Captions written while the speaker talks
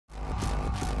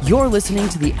You're listening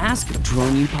to the Ask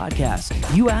Drone U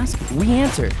podcast. You ask, we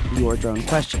answer your drone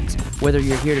questions. Whether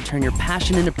you're here to turn your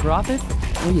passion into profit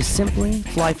or you simply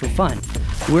fly for fun,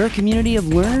 we're a community of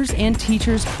learners and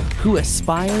teachers who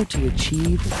aspire to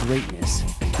achieve greatness.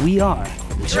 We are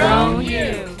Drone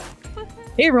U.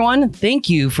 Hey everyone, thank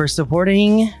you for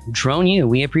supporting Drone U.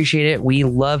 We appreciate it. We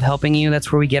love helping you.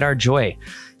 That's where we get our joy.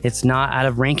 It's not out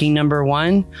of ranking number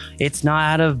one. It's not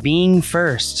out of being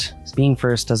first. Being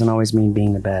first doesn't always mean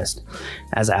being the best,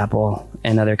 as Apple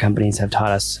and other companies have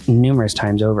taught us numerous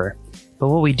times over. But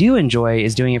what we do enjoy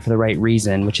is doing it for the right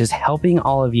reason, which is helping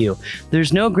all of you.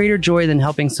 There's no greater joy than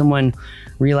helping someone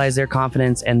realize their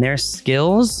confidence and their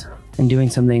skills and doing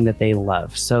something that they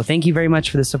love. So thank you very much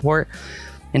for the support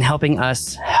and helping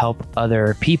us help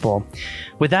other people.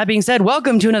 With that being said,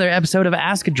 welcome to another episode of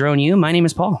Ask a Drone U. My name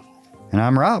is Paul. And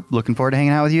I'm Rob. Looking forward to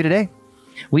hanging out with you today.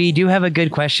 We do have a good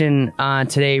question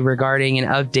today regarding an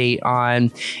update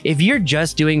on if you're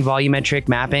just doing volumetric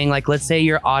mapping, like let's say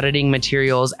you're auditing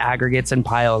materials, aggregates, and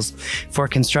piles for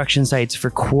construction sites, for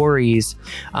quarries,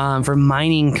 for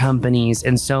mining companies,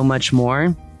 and so much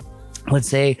more. Let's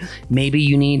say maybe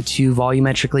you need to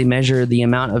volumetrically measure the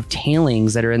amount of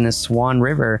tailings that are in the Swan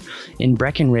River in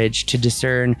Breckenridge to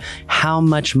discern how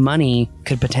much money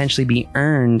could potentially be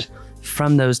earned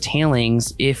from those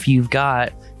tailings if you've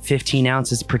got 15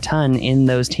 ounces per ton in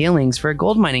those tailings for a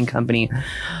gold mining company.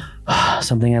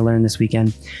 Something I learned this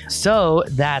weekend. So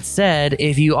that said,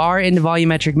 if you are into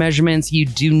volumetric measurements, you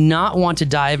do not want to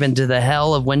dive into the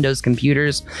hell of Windows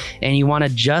computers and you want to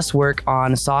just work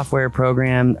on software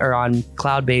program or on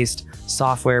cloud-based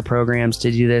software programs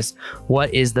to do this,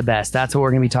 what is the best? That's what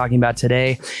we're going to be talking about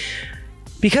today.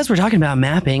 Because we're talking about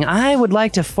mapping, I would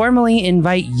like to formally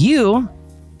invite you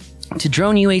to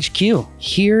Drone U HQ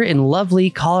here in lovely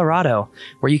Colorado,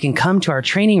 where you can come to our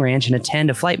training ranch and attend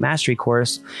a flight mastery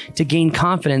course to gain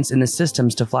confidence in the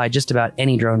systems to fly just about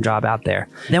any drone job out there.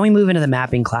 Then we move into the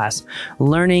mapping class,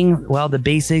 learning, well, the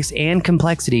basics and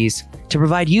complexities to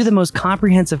provide you the most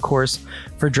comprehensive course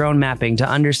for drone mapping to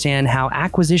understand how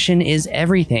acquisition is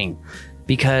everything,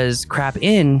 because crap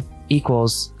in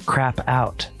equals crap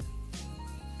out.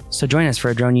 So join us for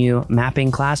a Drone U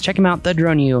mapping class. Check them out,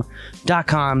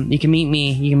 thedroneu.com. You can meet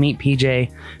me, you can meet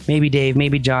PJ, maybe Dave,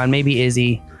 maybe John, maybe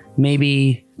Izzy,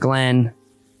 maybe Glenn,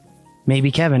 maybe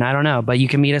Kevin, I don't know. But you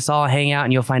can meet us all, hang out,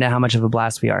 and you'll find out how much of a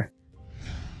blast we are.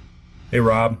 Hey,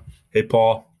 Rob. Hey,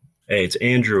 Paul. Hey, it's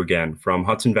Andrew again from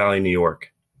Hudson Valley, New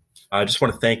York. I just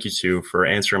want to thank you two for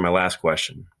answering my last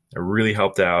question. It really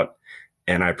helped out,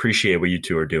 and I appreciate what you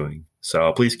two are doing.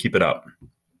 So please keep it up.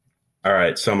 All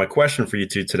right, so my question for you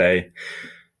two today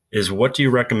is, what do you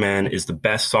recommend is the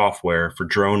best software for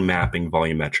drone mapping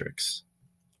volumetrics?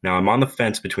 Now, I'm on the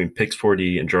fence between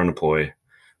Pix4D and DroneDeploy,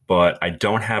 but I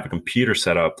don't have a computer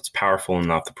set up that's powerful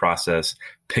enough to process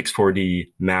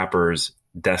Pix4D Mapper's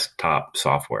desktop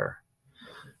software.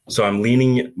 So I'm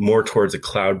leaning more towards a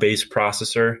cloud-based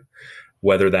processor,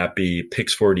 whether that be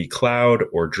Pix4D Cloud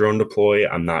or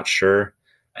DroneDeploy, I'm not sure.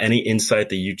 Any insight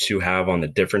that you two have on the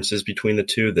differences between the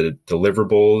two, the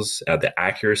deliverables, the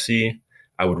accuracy,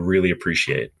 I would really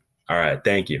appreciate. All right.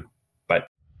 Thank you. Bye.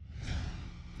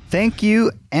 Thank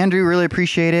you, Andrew. Really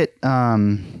appreciate it.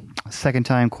 Second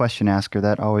time question asker.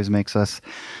 That always makes us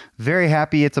very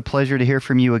happy. It's a pleasure to hear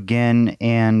from you again.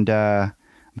 And I'm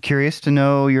curious to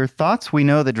know your thoughts. We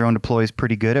know that DroneDeploy is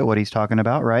pretty good at what he's talking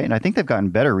about, right? And I think they've gotten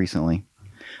better recently.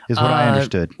 Is what I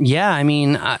understood. Yeah, I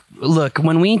mean, look,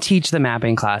 when we teach the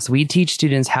mapping class, we teach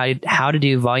students how to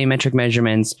do volumetric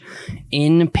measurements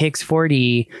in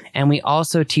Pix4D, and we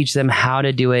also teach them how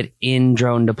to do it in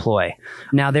DroneDeploy.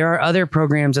 Now, there are other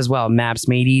programs as well. Maps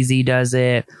Made Easy does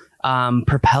it.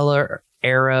 Propeller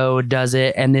Arrow does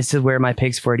it. And this is where my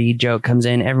Pix4D joke comes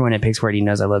in. Everyone at Pix4D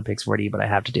knows I love Pix4D, but I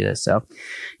have to do this. So,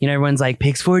 you know, everyone's like,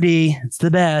 Pix4D, it's the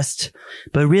best.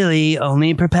 But really,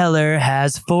 only Propeller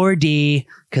has 4D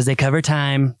because they cover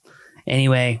time.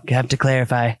 Anyway, have to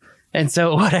clarify. And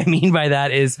so what I mean by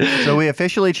that is... So we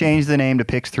officially changed the name to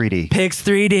Pix3D.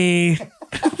 Pix3D.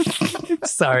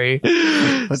 Sorry.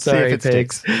 Let's see if it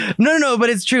sticks. No,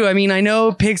 but it's true. I mean, I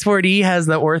know Pix4D has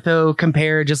the ortho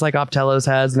compare just like Optelos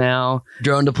has now.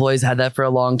 DroneDeploy's had that for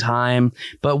a long time.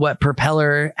 But what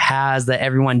Propeller has that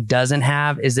everyone doesn't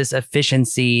have is this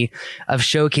efficiency of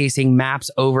showcasing maps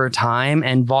over time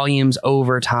and volumes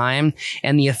over time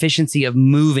and the efficiency of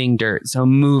moving dirt. So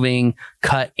moving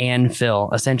cut and fill.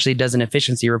 Essentially does an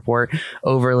efficiency report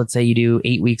over, let's say you do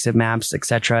 8 weeks of maps,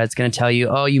 etc. It's going to tell you,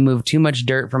 oh, you moved too much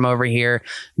dirt from over here,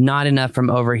 not enough from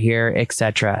over here,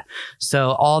 etc.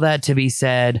 So all that to be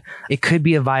said, it could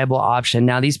be a viable option.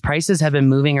 Now, these prices have been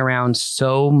moving around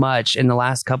so much in the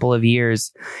last couple of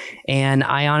years, and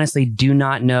I honestly do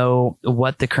not know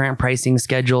what the current pricing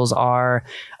schedules are.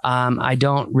 I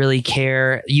don't really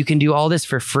care. You can do all this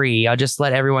for free. I'll just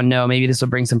let everyone know. Maybe this will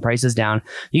bring some prices down.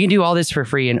 You can do all this for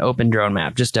free in Open Drone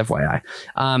Map, just FYI.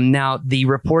 Now, the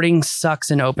reporting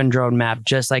sucks in Open Drone Map,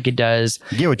 just like it does.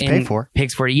 You get what you pay for.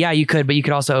 Pix40. Yeah, you could, but you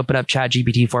could also open up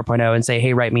ChatGPT 4.0 and say,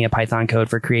 hey, write me a Python code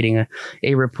for creating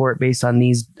a report based on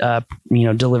these,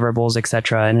 deliverables,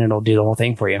 etc., and it'll do the whole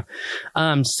thing for you.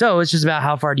 So it's just about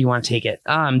how far do you want to take it.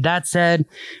 That said,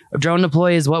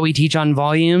 DroneDeploy is what we teach on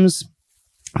volumes,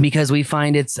 because we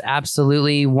find it's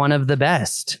absolutely one of the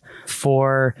best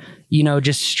for,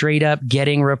 just straight up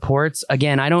getting reports.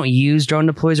 Again, I don't use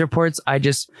DroneDeploy's reports. I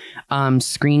just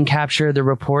screen capture the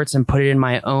reports and put it in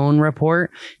my own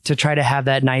report to try to have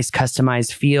that nice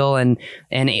customized feel and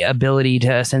ability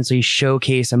to essentially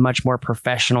showcase a much more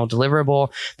professional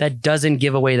deliverable that doesn't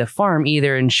give away the farm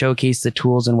either and showcase the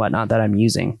tools and whatnot that I'm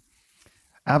using.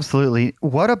 Absolutely.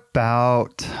 What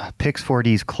about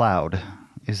Pix4D's cloud?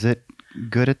 Is it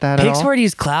good at that at all?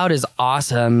 Pix4D's cloud is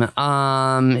awesome.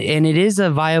 And it is a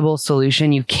viable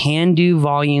solution. You can do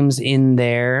volumes in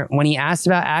there. When he asked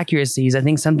about accuracies, I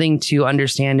think something to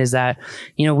understand is that,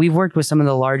 we've worked with some of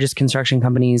the largest construction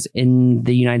companies in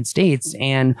the United States.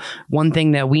 And one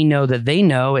thing that we know that they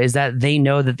know is that they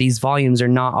know that these volumes are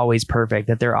not always perfect,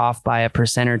 that they're off by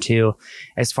 1% or 2%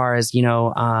 as far as,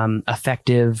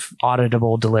 effective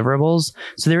auditable deliverables.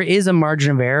 So there is a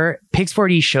margin of error.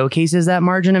 Pix4D showcases that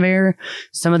margin of error.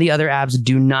 Some of the other apps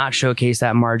do not showcase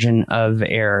that margin of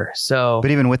error.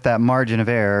 But even with that margin of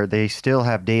error, they still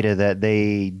have data that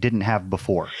they didn't have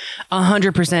before.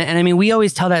 100%. And I mean, we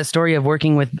always tell that story of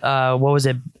working with, it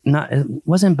wasn't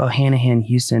Bohannahan,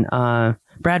 Houston,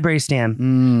 Bradbury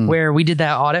Stam, where we did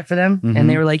that audit for them. And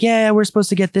they were like, yeah, we're supposed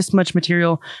to get this much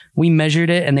material. We measured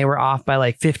it and they were off by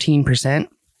like 15%.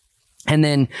 And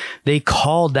then they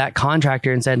called that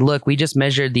contractor and said, look, we just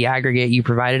measured the aggregate you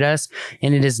provided us,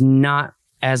 and it is not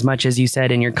as much as you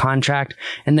said in your contract.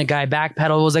 And the guy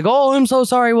backpedaled, was like, oh, I'm so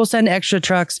sorry, we'll send extra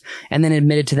trucks. And then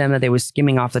admitted to them that they was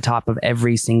skimming off the top of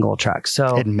every single truck.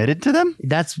 So admitted to them?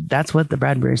 That's what the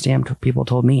Bradbury Stam people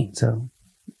told me. So,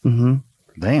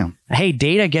 Damn. Hey,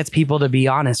 data gets people to be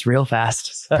honest real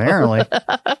fast. So. Apparently.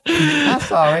 I'm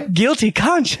sorry. Guilty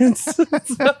conscience.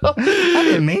 I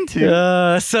didn't mean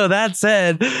to. So that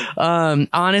said,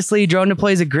 honestly,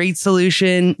 DroneDeploy is a great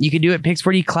solution. You could do it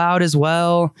Pix4D Cloud as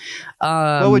well.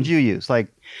 What would you use?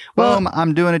 Boom,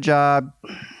 I'm doing a job,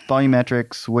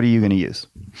 volumetrics. What are you going to use?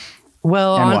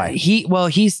 Well,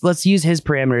 let's use his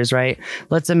parameters, right?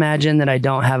 Let's imagine that I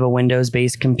don't have a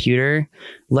Windows-based computer.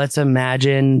 Let's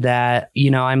imagine that,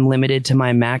 I'm limited to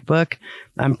my MacBook.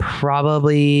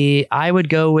 I would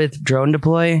go with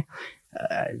DroneDeploy.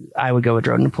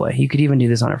 You could even do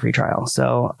this on a free trial.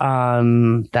 So,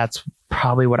 that's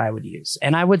probably what I would use.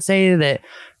 And I would say that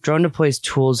DroneDeploy's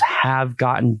tools have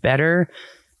gotten better,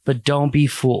 but don't be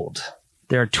fooled.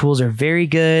 Their tools are very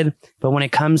good, but when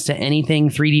it comes to anything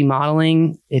 3D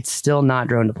modeling, it's still not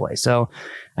DroneDeploy. So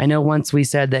I know once we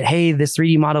said that, hey, this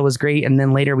 3D model was great, and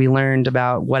then later we learned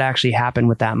about what actually happened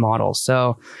with that model.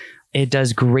 So it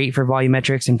does great for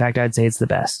volumetrics. In fact, I'd say it's the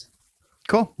best.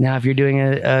 Cool. Now, if you're doing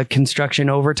a construction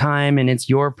overtime and it's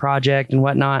your project and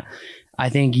whatnot, I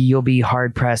think you'll be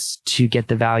hard pressed to get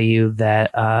the value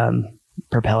that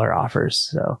Propeller offers.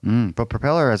 So, but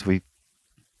Propeller, as we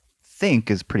think,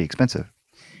 is pretty expensive.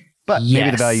 But maybe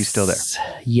the value's still there.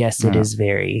 Yes, it is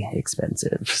very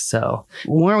expensive. So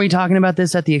weren't we talking about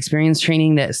this at the experience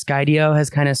training that Skydio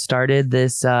has kind of started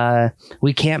this,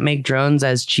 we can't make drones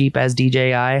as cheap as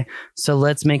DJI. So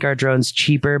let's make our drones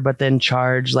cheaper, but then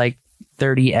charge like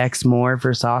 30x more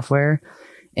for software.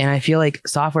 And I feel like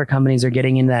software companies are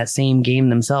getting into that same game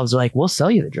themselves. They're like, we'll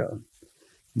sell you the drone.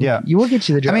 Yeah. You will get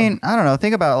you the drone. I mean, I don't know.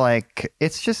 Think about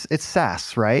it's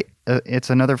SaaS, right?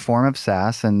 It's another form of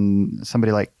SaaS, and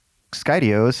somebody like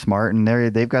Skydio is smart, and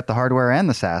they've got the hardware and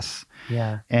the SaaS.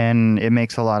 Yeah. And it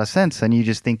makes a lot of sense. And you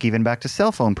just think even back to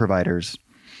cell phone providers.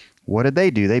 What did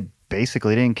they do? They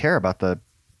basically didn't care about the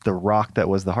rock that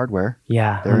was the hardware.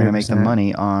 Yeah. They were going to make the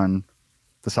money on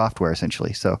the software,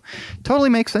 essentially. So totally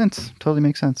makes sense.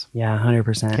 Yeah,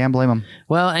 100%. Can't blame them.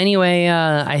 Well, anyway,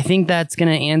 I think that's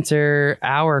going to answer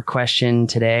our question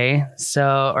today.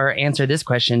 Or answer this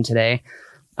question today.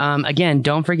 Again,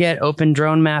 don't forget Open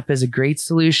Drone Map is a great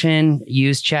solution.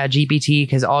 Use ChatGPT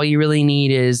because all you really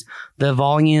need is the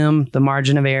volume, the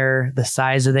margin of error, the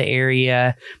size of the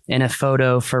area, and a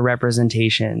photo for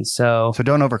representation. So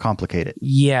don't overcomplicate it.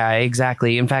 Yeah,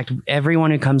 exactly. In fact, everyone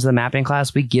who comes to the mapping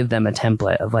class, we give them a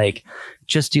template of like,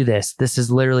 just do this. This is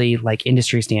literally like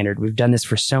industry standard. We've done this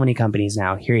for so many companies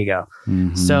now. Here you go.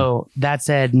 Mm-hmm. So that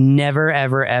said, never,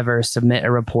 ever, ever submit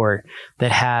a report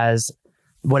that has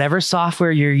whatever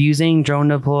software you're using,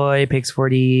 DroneDeploy,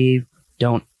 Pix4D,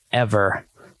 don't ever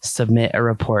submit a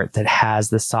report that has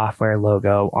the software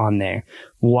logo on there.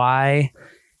 Why?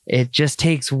 It just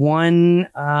takes one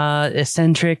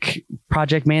eccentric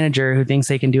project manager who thinks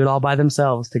they can do it all by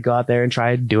themselves to go out there and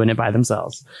try doing it by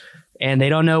themselves. And they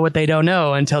don't know what they don't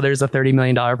know until there's a $30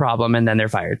 million problem and then they're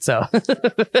fired. So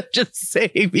just say,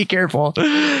 be careful.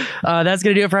 That's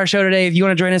going to do it for our show today. If you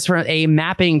want to join us for a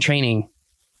mapping training,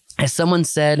 as someone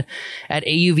said at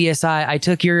AUVSI, I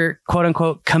took your quote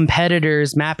unquote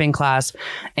competitor's mapping class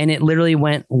and it literally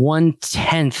went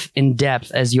 1/10 in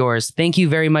depth as yours. Thank you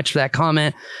very much for that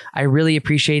comment. I really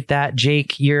appreciate that.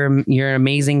 Jake, you're an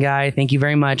amazing guy. Thank you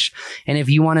very much. And if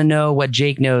you want to know what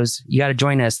Jake knows, you got to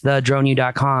join us,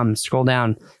 thedroneu.com. Scroll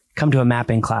down. Come to a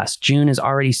mapping class. June is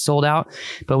already sold out,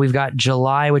 but we've got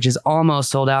July, which is almost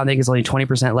sold out. I think it's only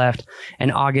 20% left. And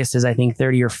August is, I think,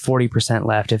 30 or 40%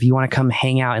 left. If you want to come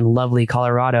hang out in lovely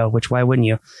Colorado, which why wouldn't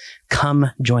you? Come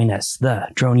join us,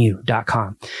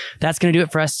 thedroneu.com. That's going to do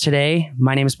it for us today.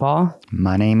 My name is Paul.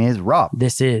 My name is Rob.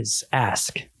 This is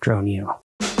Ask Drone U.